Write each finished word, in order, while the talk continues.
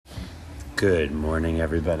Good morning,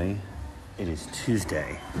 everybody. It is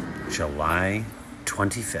Tuesday, July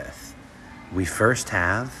 25th. We first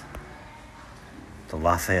have the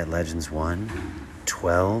Lafayette Legends won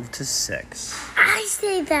 12-6. I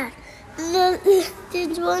say that. The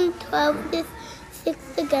Legends won 12-6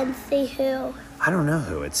 against the who? I don't know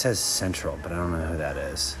who. It says Central, but I don't know who that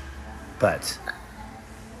is. But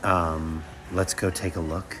let's go take a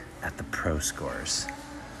look at the pro scores.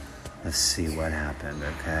 Let's see what happened,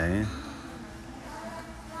 okay?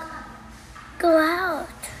 Go out.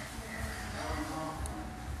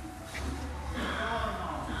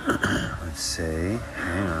 Let's see.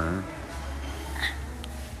 Hang on.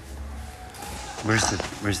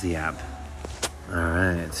 Where's the app? All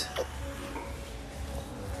right.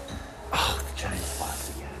 Oh, the Giants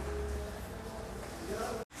lost again.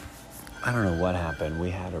 I don't know what happened.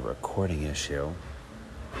 We had a recording issue,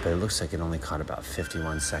 but it looks like it only caught about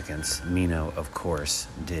 51 seconds. Nino, of course,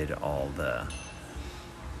 did all the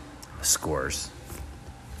scores.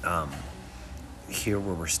 Here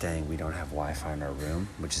where we're staying, we don't have Wi-Fi in our room,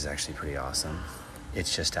 which is actually pretty awesome.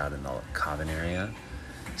 It's just out in the Coven area.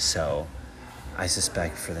 So I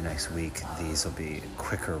suspect for the next week, these will be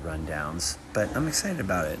quicker rundowns, but I'm excited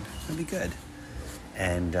about it. It'll be good.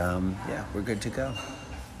 And yeah, we're good to go.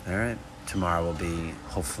 All right. Tomorrow will be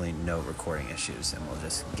hopefully no recording issues, and we'll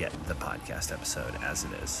just get the podcast episode as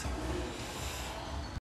it is.